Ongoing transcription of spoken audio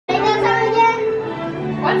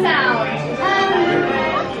sound.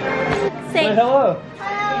 Say hello.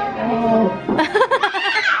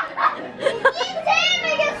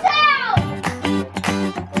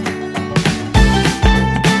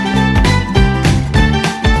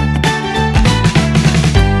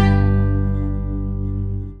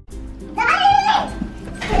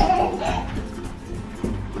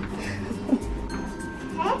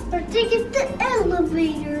 We're taking the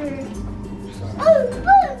elevator.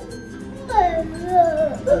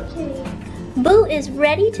 Okay. Boo is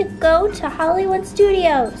ready to go to Hollywood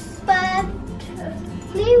Studios. But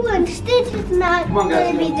Lilo and Stitch is not going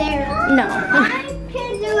to be there. No. I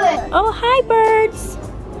can do it. Oh, hi, birds.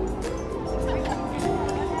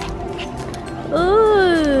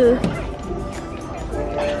 Ooh.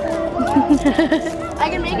 I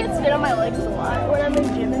can make it spin on my legs a lot when I'm in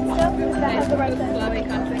gym and stuff. That has the right side.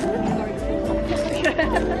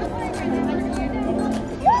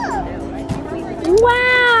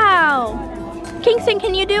 Wow. Kingston,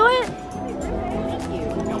 can you do it?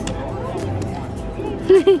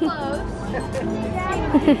 Close.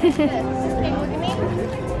 Okay, look at me.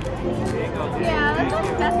 Yeah,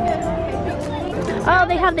 that's good. Oh,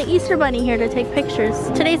 they have the Easter Bunny here to take pictures.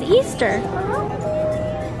 Today's Easter.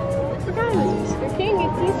 Easter King,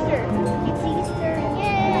 it's Easter. It's Easter.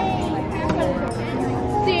 Yay.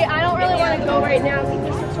 See, I don't really want to go right now because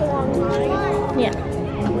it's such a long line. Yeah.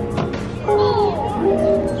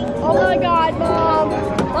 Oh my God, Mom!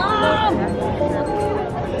 Mom!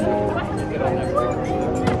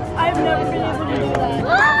 I've never been able to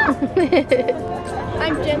do that.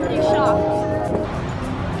 I'm gently shocked.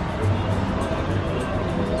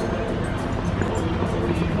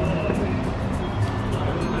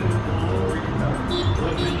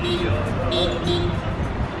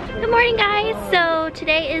 Good morning, guys. So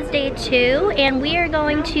today is day 2 and we are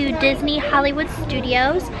going to Disney Hollywood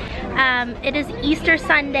Studios. It is Easter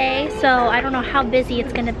Sunday, so I don't know how busy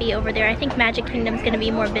it's gonna be over there. I think Magic Kingdom's gonna be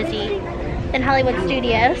more busy than Hollywood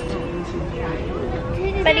Studios.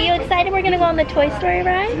 But are you excited we're gonna go on the Toy Story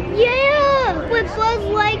ride? Yeah, with Buzz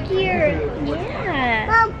Lightyear.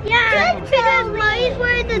 Yeah. Yeah, because Ryan's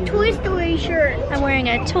wearing the Toy Story shirt. I'm wearing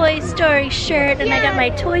a Toy Story shirt and I got my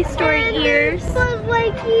Toy Story And ears. Buzz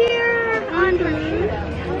Lightyear underneath.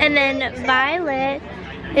 And then Violet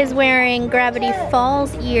is wearing Gravity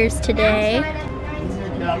Falls ears today.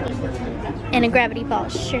 And a Gravity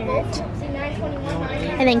Falls shirt.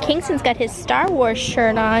 And then Kingston's got his Star Wars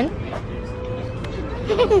shirt on.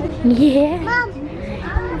 Yeah. Mom,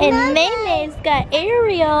 And Maymay's got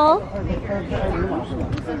Ariel.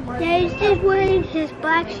 Daddy's just wearing his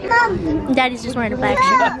black shirt. Mom. Daddy's just wearing a black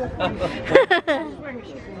shirt.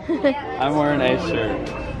 I'm wearing a shirt.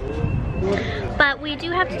 But we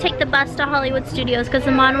do have to take the bus to Hollywood Studios because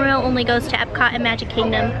the monorail only goes to Epcot and Magic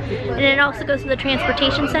Kingdom. And it also goes to the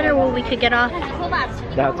transportation center where we could get off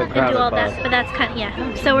That's a and crowded do all bus. that. But that's kind of,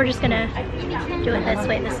 yeah. So we're just gonna do it this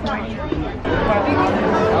way this morning.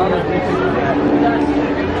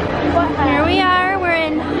 Here we are, we're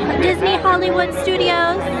in Disney Hollywood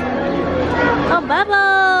Studios. Oh,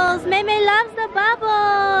 bubbles! Maymay loves the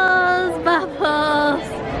bubbles! Bubbles!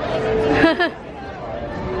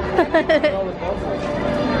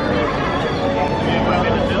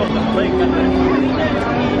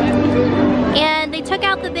 And they took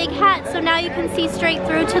out the big hat, so now you can see straight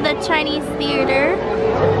through to the Chinese theater.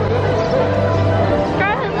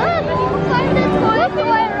 Scarlett, look! Find the Toy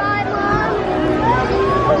Story ride, Mom!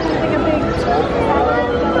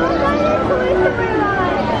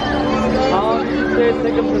 How long did you say it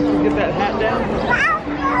take them to get that hat down?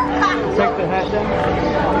 Take the hat down?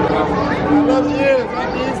 I love you.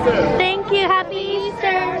 Happy Easter. Thank you, happy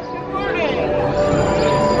Easter.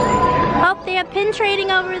 Oh, they have pin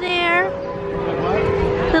trading over there.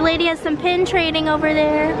 The lady has some pin trading over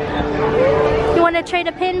there. You want to trade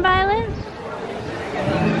a pin, Violet?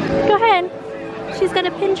 Go ahead. She's got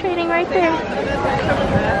a pin trading right there.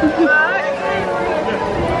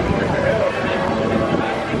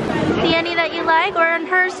 See any that you like, or on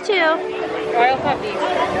hers too? I also have these.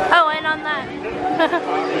 Oh, and on that.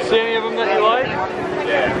 You see any of them that you like?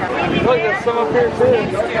 Yeah. Look, there's some up here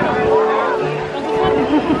too.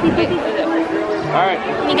 Alright.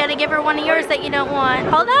 You gotta give her one of yours that you don't want.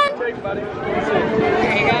 Hold on. There you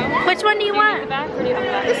go. Which one do you want? Back, or do you have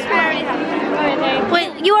that? This one I already have. Alright, thanks.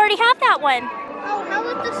 Wait, you already have that one. Oh, how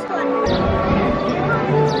about this one?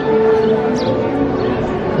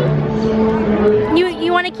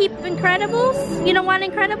 You want to keep Incredibles? You don't want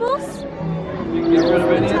Incredibles? You can get rid of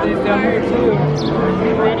any of these down here too.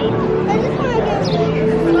 Ready? I just want to get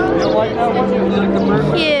You don't like that one? You like the bird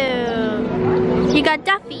one? Cute. You got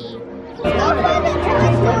Duffy. I'll buy the Toy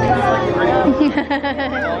Story one.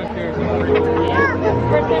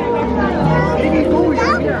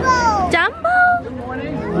 Dumbo? Good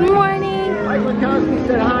morning. Good morning. Mike Wazowski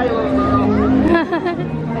said hi, little girl.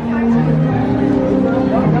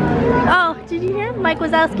 Oh, did you hear? Mike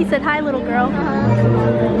Wazowski said hi, little girl.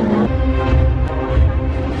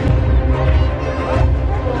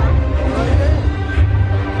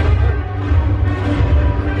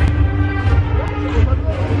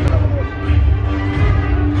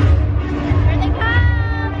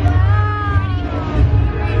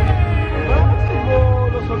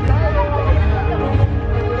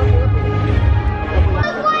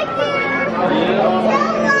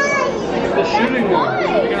 The shooting one.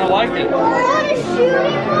 You're gonna like it. Oh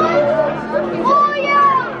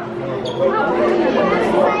yeah!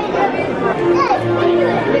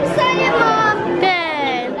 I'm excited, Mom.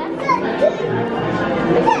 Good.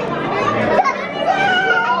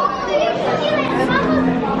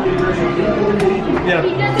 Yeah.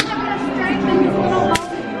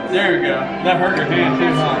 There we go. That hurt your hand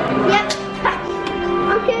too, huh? Yep.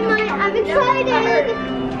 Okay, Mom, I'm excited.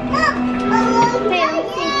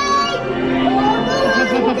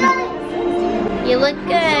 You look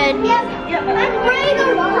good. Yep. I'm ready to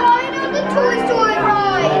ride on the Toy Story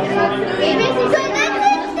ride. So this is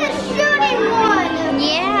the shooting one.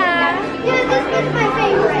 Yeah. Yeah, this is my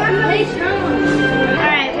favorite.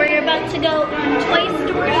 Alright, we're about to go on Toy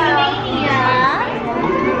Story Mania.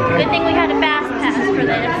 Good thing we had a fast pass for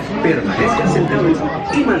this. Permanezcan sentados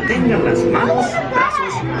y mantengan las manos,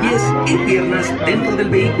 brazos, pies y piernas dentro del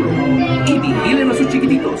vehículo. Y vigilen a sus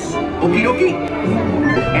chiquititos. Okidoki.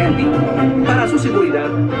 Andy, para su seguridad,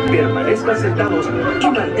 permanezcan sentados y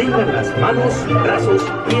mantengan las manos, brazos,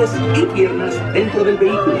 pies y piernas dentro del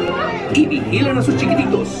vehículo. Y vigilen a sus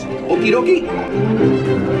chiquititos. Okidoki.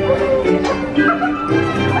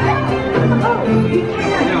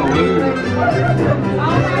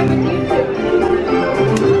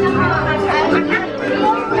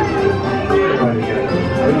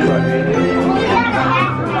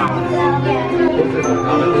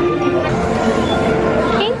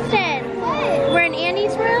 Kingston, we're in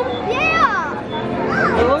Andy's room? Yeah.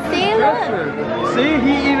 Look, See, look. See,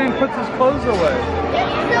 he even puts his clothes away.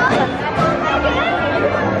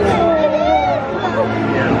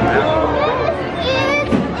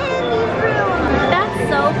 That's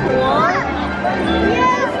so cool.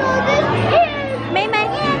 Yeah, so this is Mei Mei.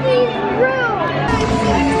 Andy's room.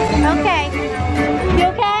 Okay. You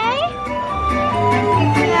okay?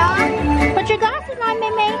 Yeah. Put your glasses on, Mei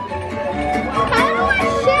Mei. How do I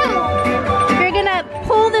shoot? You're gonna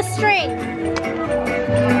pull the string.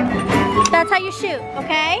 That's how you shoot,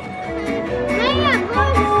 okay? Hey, I'm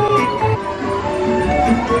going to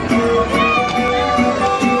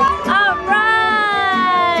All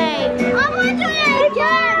right. I want to do that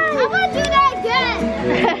again. I want to do that again.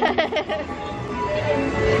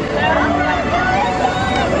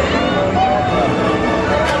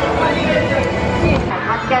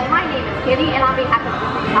 Once again, my name is Kitty, and on behalf of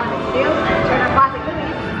Disney Hollywood Studios and Turner Classic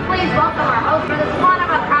Movies, please welcome our host for this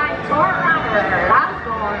one-of-a-kind tour around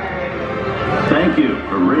Osborne. Thank you.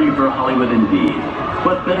 We're ready for Hollywood indeed.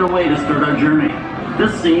 What better way to start our journey?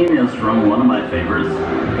 This scene is from one of my favorites,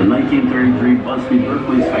 the 1933 Busby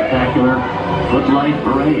Berkeley Spectacular Footlight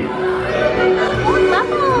Parade.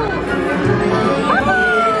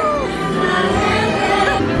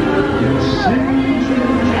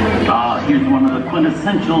 Here's one of the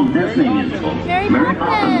quintessential Disney musicals, Mary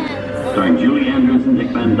Poppins, starring Julie Andrews and Dick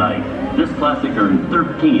Van Dyke. This classic earned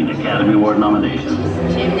 13 Academy Award nominations.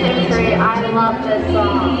 I love this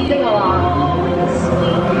song. Sing along.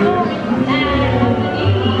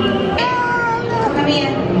 Come here.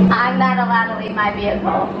 I'm not allowed to leave my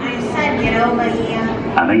vehicle. I said get over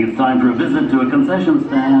here. I think it's time for a visit to a concession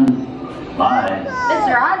stand. Bye.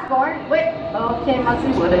 Mr. Osborne. Wait. Okay,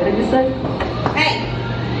 Moxie, what did you say? Hey,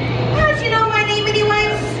 don't you know my name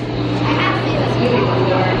anyways? I have seen this movie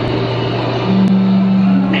before.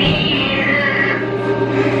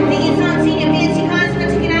 Think it's not seeing your fancy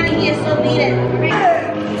cosmetics to get out of here, so beat it.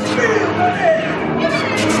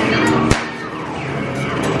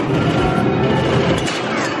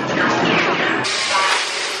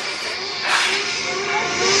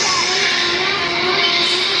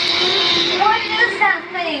 What is that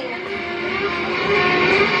thing?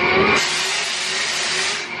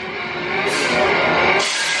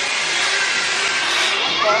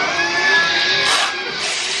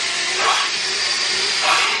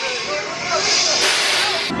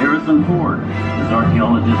 Harrison Ford as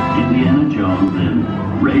archaeologist Indiana Jones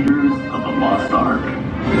in Raiders of the Lost Ark.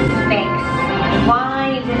 Snakes.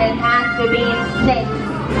 Why did it have to be snakes?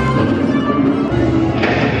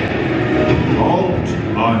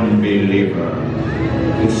 believer.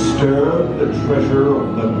 Disturb the treasure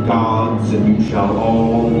of the gods, and you shall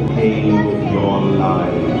all pay with your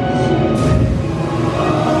lives.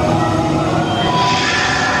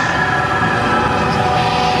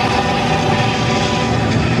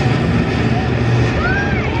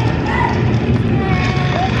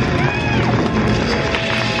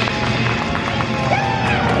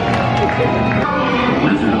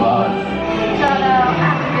 Wizard of Oz.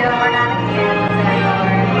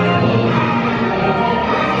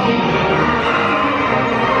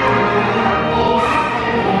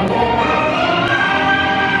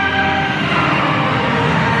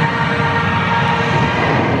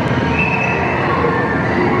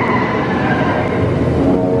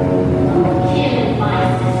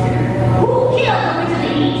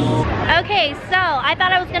 Okay, so I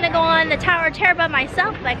thought I was gonna go on the Tower of Terror by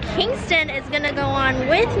myself, but Kingston is gonna go on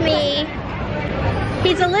with me.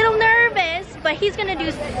 He's a little nervous, but he's gonna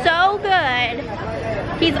do so good.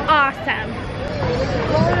 He's awesome.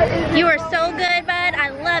 You are so good, bud. I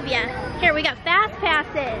love you. Here, we got fast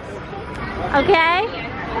passes. Okay?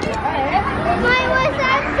 Why was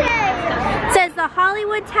that say? It says the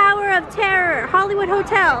Hollywood Tower of Terror, Hollywood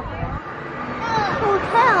Hotel.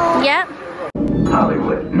 Hotel? Yep.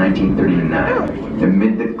 Hollywood, 1939.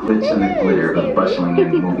 Amid the glitz and the glitter of a bustling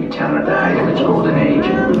young movie town at the height of its golden age,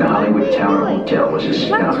 the Hollywood Tower Hotel was a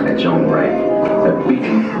scout in its own right, a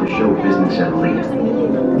beacon for the show business elite.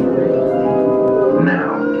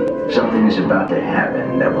 Now, something is about to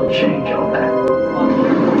happen that will change all that.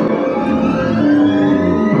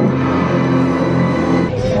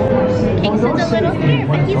 Kingston's a little scared,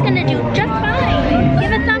 but he's gonna do just fine.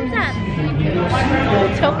 Give a thumbs up.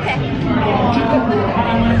 It's okay.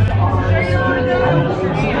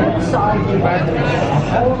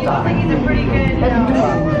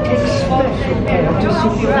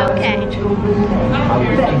 Okay.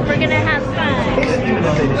 We're gonna have fun.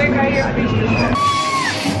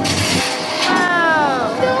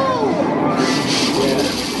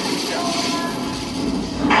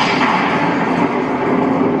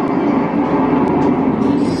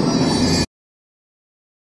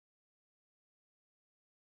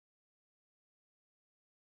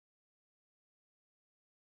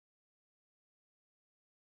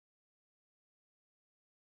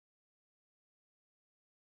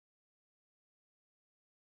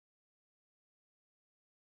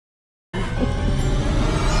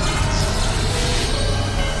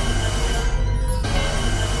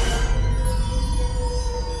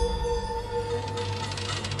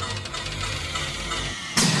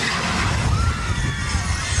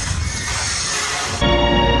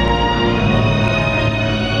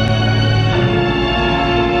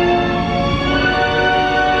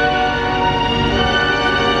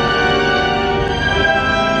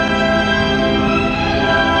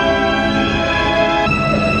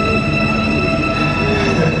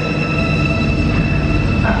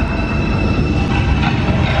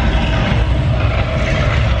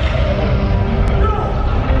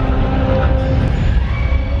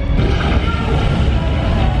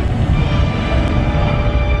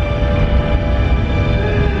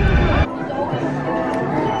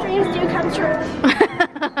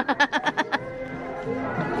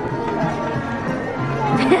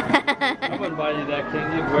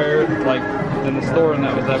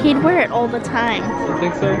 He'd wear it all the time. You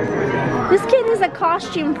think so? This kid is a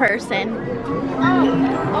costume person.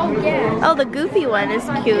 Oh yeah. Oh, the goofy one is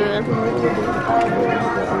cute.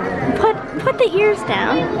 Put the ears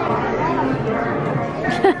down.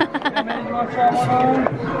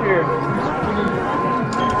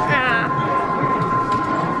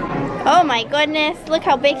 Oh my goodness, look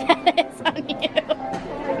how big that is on you. Oh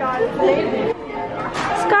my god.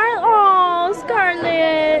 Scarlett, oh,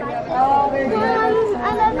 Scarlett. I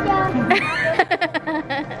love you.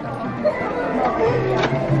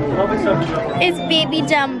 It's baby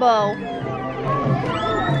Dumbo.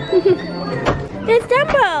 It's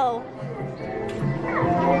Dumbo.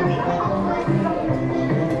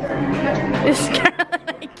 It's Scarlett,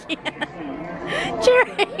 I can't.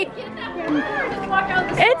 Jerry.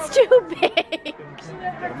 It's too big. She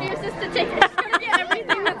refuses to take it. She's gonna get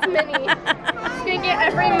everything that's mini. She's gonna get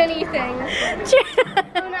every mini thing.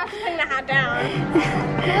 I'm not putting the hat down.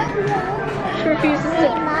 She refuses to.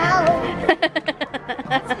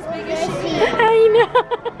 That's as big as she. I know.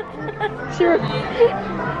 She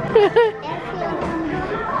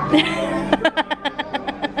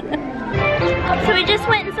So we just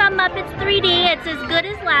went and saw Muppets 3D. It's as good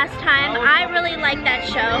as last time. I really like that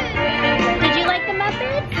show. Did you like the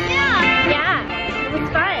Muppets? Yeah. Yeah. It was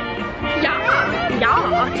fun. Yeah.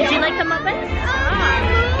 Yeah. Did you like the Muppets?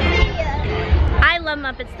 I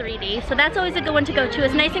love Muppets 3D, so that's always a good one to go to.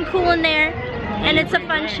 It's nice and cool in there, and it's a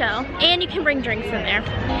fun show. And you can bring drinks in there.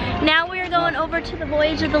 Now we are going over to the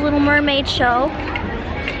Voyage of the Little Mermaid show.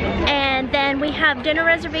 And then we have dinner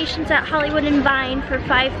reservations at Hollywood and Vine for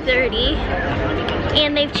 5:30.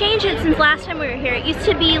 And they've changed it since last time we were here. It used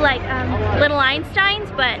to be like Little Einsteins,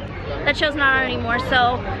 but that show's not on anymore.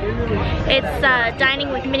 So it's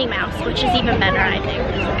Dining with Minnie Mouse, which is even better, I think.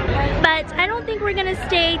 But I don't think we're gonna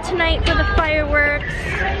stay tonight for the fireworks.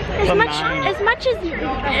 As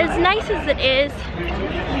nice as it is,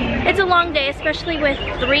 it's a long day, especially with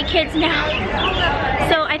 3 kids now.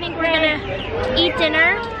 So I think we're gonna eat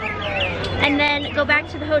dinner and then go back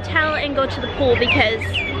to the hotel and go to the pool because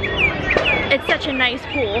it's such a nice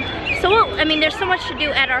pool. So, I mean, there's so much to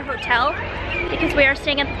do at our hotel because we are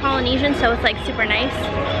staying at the Polynesian, so it's like super nice.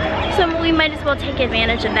 So we might as well take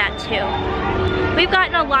advantage of that too. We've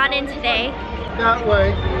gotten a lot in today. That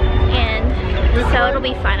way. And so it'll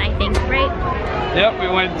be fun, I think, right? Yep, we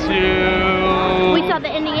went to... We saw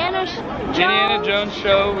the Indiana Jones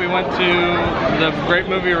show. We went to the Great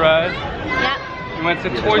Movie Ride. Yep. We went to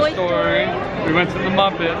Toy Story. We went to the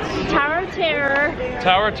Muppets. Tower of Terror.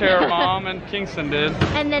 Tower of Terror, Mom and Kingston did.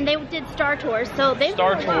 And then they did Star Tours. So they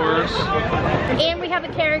Star Tours. And we have a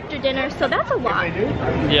character dinner, so that's a lot.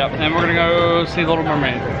 Yep, and we're gonna go see Little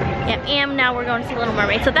Mermaid. Yep, and now we're going to see Little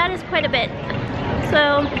Mermaid. So that is quite a bit.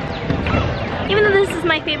 So even though this is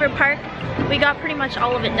my favorite park, we got pretty much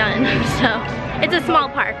all of it done. So it's a small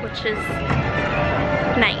park, which is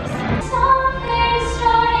nice.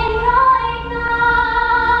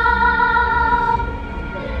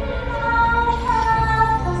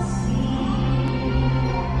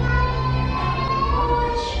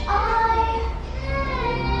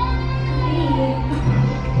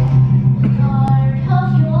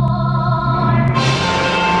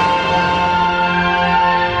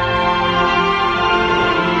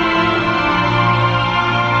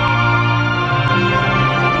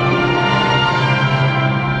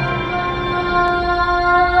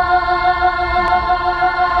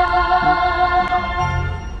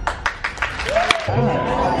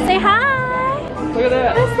 Say hi! Look at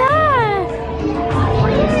that! What's that?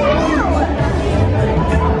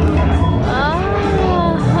 Oh.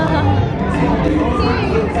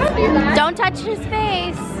 Don't touch his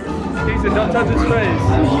face. Kingston, don't touch his face.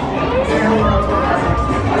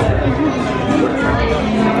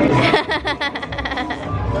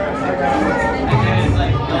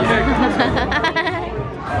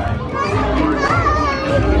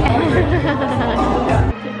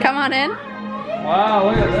 Come on in. Wow,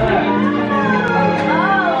 look at that.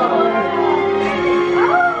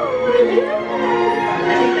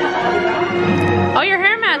 Oh, your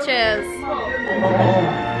hair matches.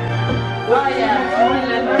 Oh yeah.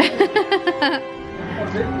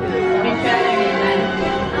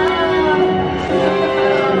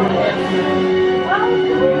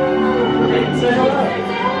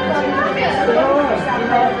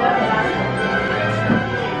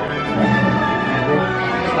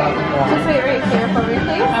 Just wait right here for me,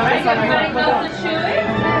 please. Alright, everybody go to Chewy.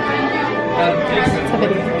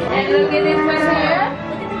 And look at this one here.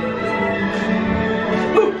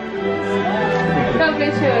 Go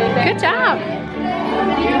get Chewy. Good job.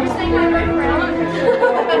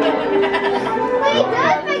 Wait,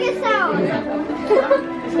 does make a sound.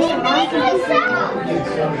 He makes a sound.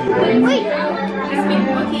 Wait,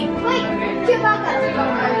 Chewbacca.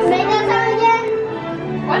 Make that sound again.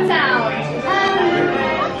 What sound?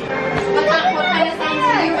 What kind of sound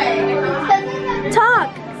do you make? Talk.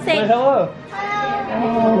 Say hello.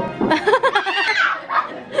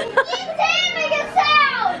 He did make a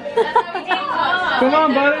sound. Come on,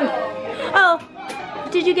 buddy. Oh,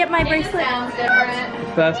 did you get my bracelet? Sounds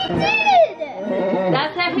different. Faster.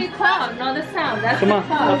 That's how he talks, not the sound. That's Come on,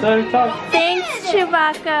 that's how he talks. Thanks,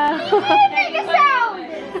 Chewbacca. Make a sound.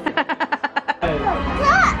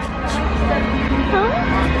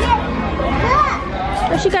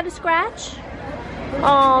 Oh, she got a scratch?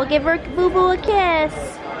 Oh, give her Boo Boo a kiss.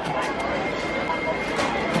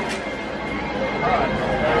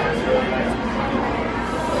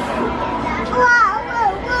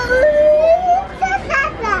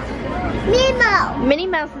 Minnie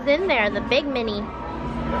Mouse is in there, the big Minnie.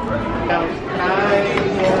 Oh.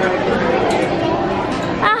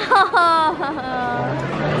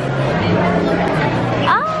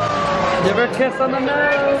 Give her a kiss on the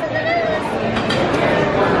nose.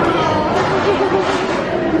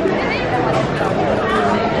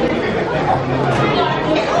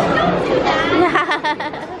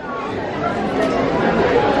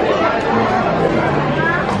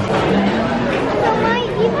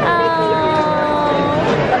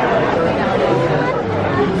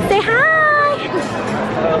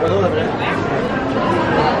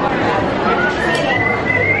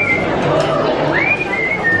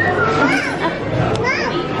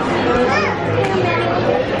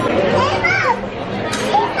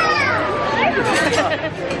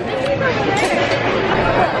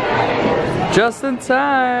 Just in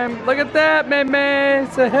time. Look at that, Mei Mei.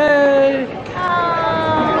 Say hey.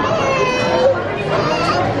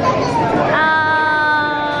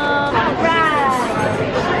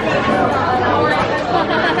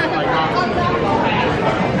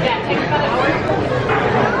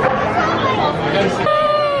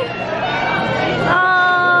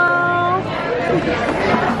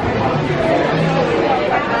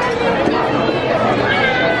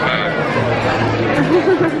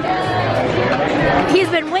 He's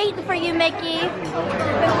been waiting for you, Mickey.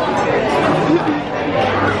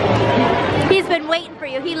 He's been waiting for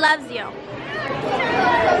you. He loves you.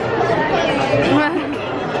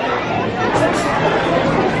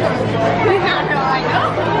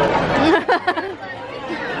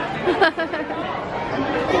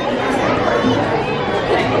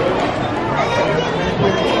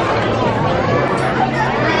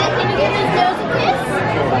 Can you give his nose a kiss?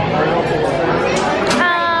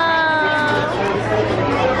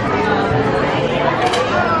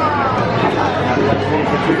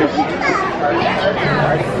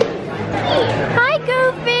 Hi,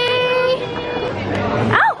 Goofy.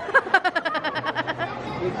 Oh.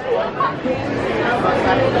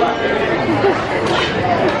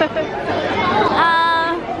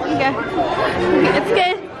 Okay. It's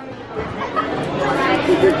good.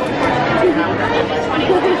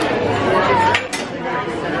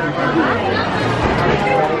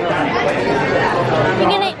 You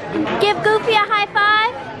gonna give Goofy a high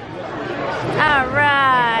five? All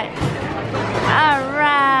right. All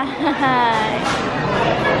right.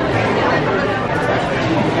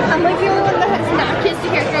 I'm like the only one that has not kissed a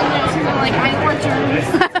character on the nose because I'm like, I want germs.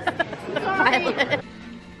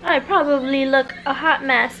 I probably look a hot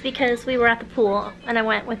mess because we were at the pool and I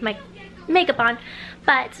went with my makeup on.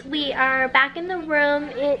 But we are back in the room.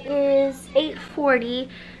 It is 8:40.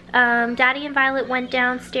 Daddy and Violet went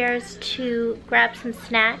downstairs to grab some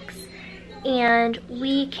snacks. And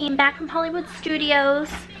we came back from Hollywood Studios.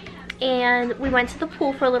 And we went to the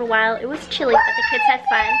pool for a little while. It was chilly, but the kids had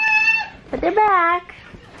fun. But they're back.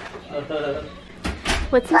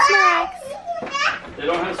 With some snacks. They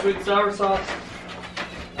don't have sweet and sour sauce.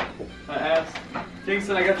 I asked.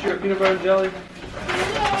 Kingston, I got you a peanut butter and jelly.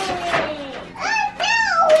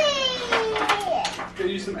 Get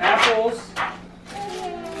you some apples.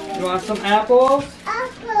 You want some apples?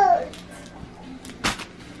 Apples.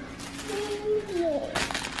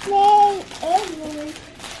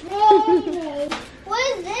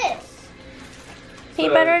 What is this?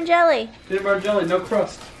 Peanut butter and jelly. Peanut butter and jelly, no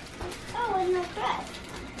crust. Oh, and no crust.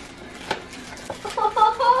 Oh.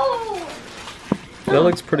 That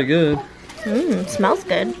looks pretty good. Smells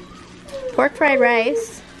good. Pork fried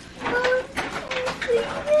rice.